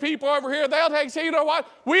 And there's people over here, they'll take, say, you know what?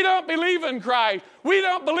 We don't believe in Christ. We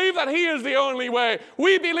don't believe that he is the only way.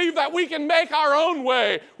 We believe that we can make our own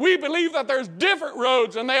way. We believe that there's different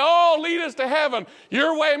roads and they all lead us to heaven.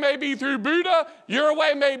 Your way may be through Buddha. Your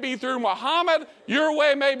way may be through Muhammad. Your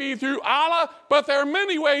way may be through Allah. But there are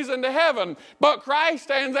many ways into heaven. But Christ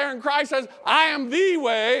stands there and Christ says, I am the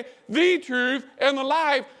way, the truth, and the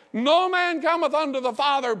life. No man cometh unto the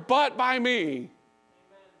Father but by me.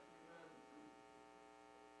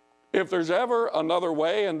 If there's ever another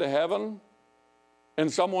way into heaven and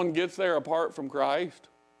someone gets there apart from Christ,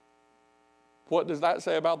 what does that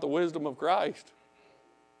say about the wisdom of Christ?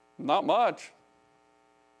 Not much.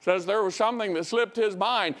 It says there was something that slipped his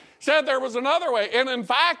mind. Said there was another way. And in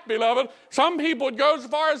fact, beloved, some people would go as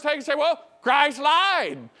far as to say, well, Christ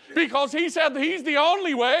lied because he said that he's the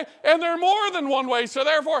only way and there are more than one way. So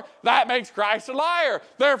therefore, that makes Christ a liar.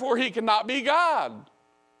 Therefore, he cannot be God.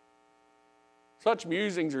 Such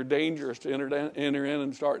musings are dangerous to enter in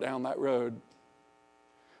and start down that road.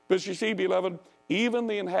 But you see, beloved, even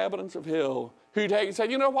the inhabitants of hell who take and say,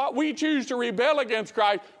 you know what, we choose to rebel against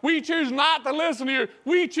Christ. We choose not to listen to you.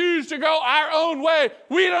 We choose to go our own way.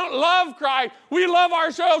 We don't love Christ. We love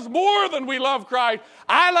ourselves more than we love Christ.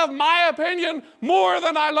 I love my opinion more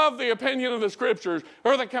than I love the opinion of the Scriptures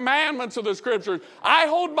or the commandments of the Scriptures. I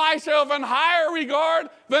hold myself in higher regard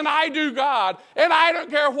than I do God, and I don't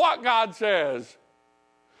care what God says.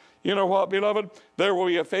 You know what, beloved? There will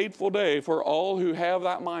be a fateful day for all who have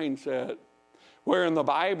that mindset, wherein the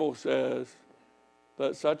Bible says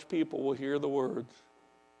that such people will hear the words,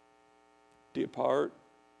 depart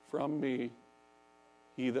from me,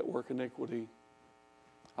 ye that work iniquity.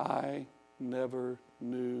 I never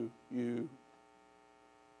knew you.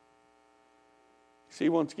 See,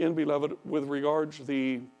 once again, beloved, with regards to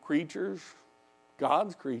the creatures,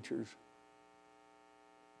 God's creatures,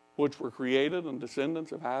 which were created and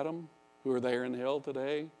descendants of Adam, who are there in hell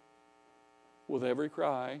today, with every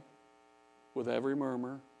cry, with every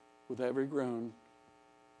murmur, with every groan,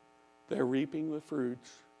 they're reaping the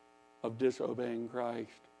fruits of disobeying Christ.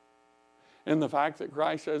 And the fact that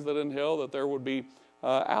Christ says that in hell that there would be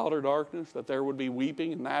outer darkness, that there would be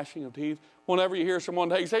weeping and gnashing of teeth. Whenever you hear someone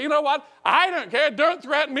say, you know what, I don't care, don't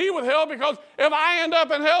threaten me with hell, because if I end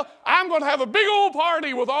up in hell, I'm going to have a big old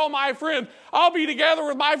party with all my friends. I'll be together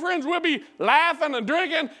with my friends. We'll be laughing and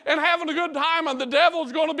drinking and having a good time, and the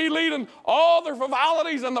devil's going to be leading all the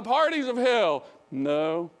frivolities and the parties of hell.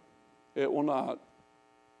 No, it will not.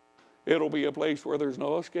 It'll be a place where there's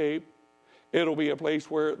no escape. It'll be a place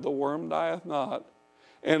where the worm dieth not.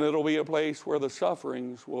 And it'll be a place where the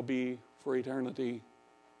sufferings will be for eternity.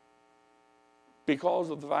 Because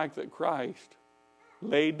of the fact that Christ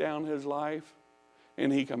laid down his life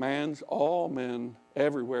and he commands all men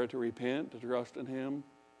everywhere to repent, to trust in him.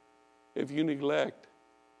 if you neglect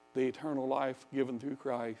the eternal life given through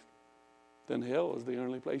Christ, then hell is the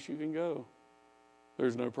only place you can go.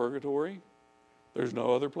 There's no purgatory. There's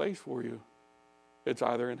no other place for you. It's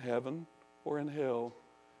either in heaven or in hell.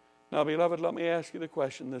 Now, beloved, let me ask you the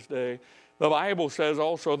question this day. The Bible says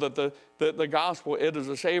also that the gospel, it is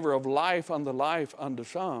a savor of life unto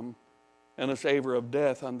some, and a savor of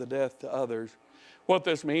death unto death to others. What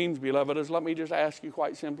this means, beloved, is let me just ask you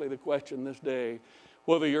quite simply the question this day.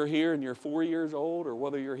 Whether you're here and you're 4 years old or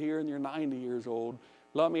whether you're here and you're 90 years old,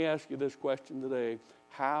 let me ask you this question today.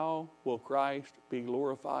 How will Christ be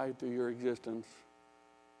glorified through your existence?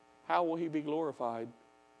 How will he be glorified?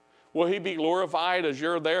 Will he be glorified as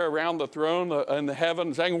you're there around the throne in the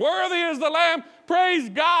heaven saying, "Worthy is the Lamb, praise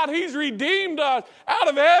God, he's redeemed us out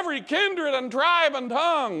of every kindred and tribe and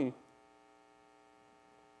tongue"?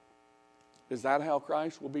 Is that how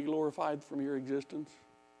Christ will be glorified from your existence?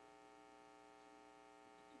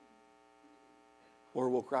 Or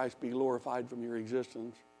will Christ be glorified from your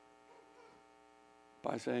existence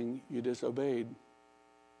by saying, "You disobeyed,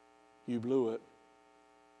 you blew it"?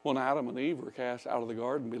 When Adam and Eve were cast out of the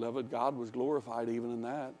garden, beloved, God was glorified even in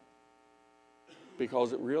that,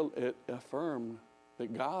 because it affirmed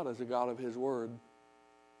that God is a God of his word.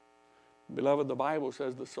 Beloved, the Bible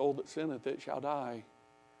says, "The soul that sinneth, it shall die."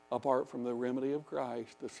 Apart from the remedy of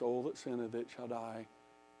Christ, the soul that sinneth, it shall die.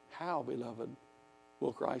 How, beloved,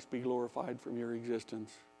 will Christ be glorified from your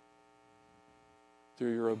existence?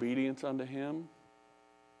 Through your obedience unto him,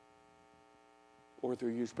 or through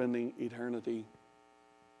you spending eternity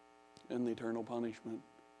in the eternal punishment?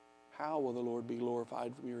 How will the Lord be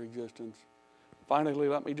glorified from your existence? Finally,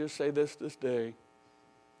 let me just say this day.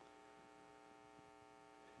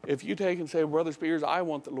 If you take and say, "Brother Spears, I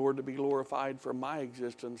want the Lord to be glorified from my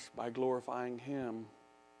existence by glorifying him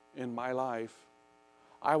in my life.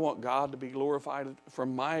 I want God to be glorified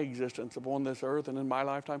from my existence upon this earth and in my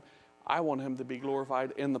lifetime. I want him to be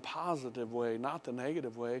glorified in the positive way, not the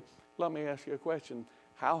negative way." Let me ask you a question.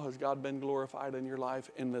 How has God been glorified in your life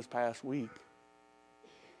in this past week?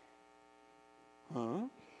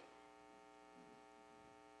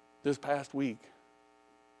 This past week.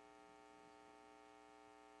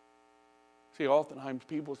 See, oftentimes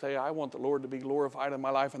people say, "I want the Lord to be glorified in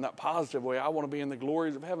my life in that positive way. I want to be in the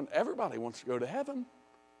glories of heaven." Everybody wants to go to heaven.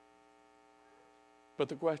 But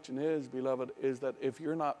the question is, beloved, is that if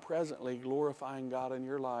you're not presently glorifying God in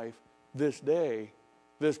your life this day,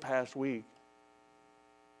 this past week,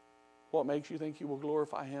 what makes you think you will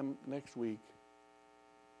glorify him next week?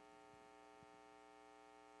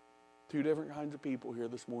 Two different kinds of people here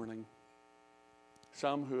this morning.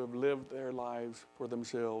 Some who have lived their lives for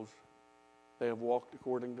themselves. They have walked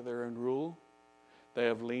according to their own rule. They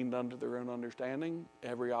have leaned unto their own understanding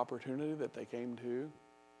every opportunity that they came to.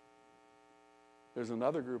 There's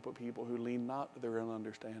another group of people who lean not to their own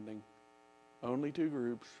understanding. Only two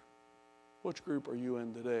groups. Which group are you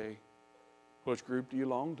in today? Which group do you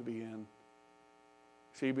long to be in?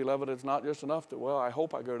 See, beloved, it's not just enough that, "Well, I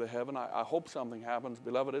hope I go to heaven. I hope something happens."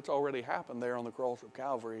 Beloved, it's already happened there on the cross of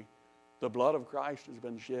Calvary. The blood of Christ has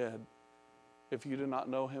been shed. If you do not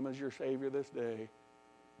know him as your Savior this day,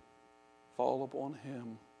 fall upon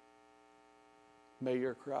him. May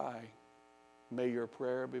your cry, may your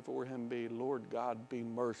prayer before him be, "Lord God, be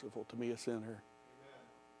merciful to me, a sinner." Amen.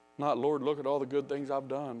 Not, "Lord, look at all the good things I've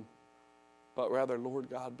done," but rather, "Lord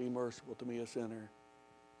God, be merciful to me, a sinner.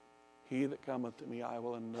 He that cometh to me, I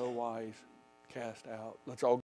will in no wise cast out." Let's all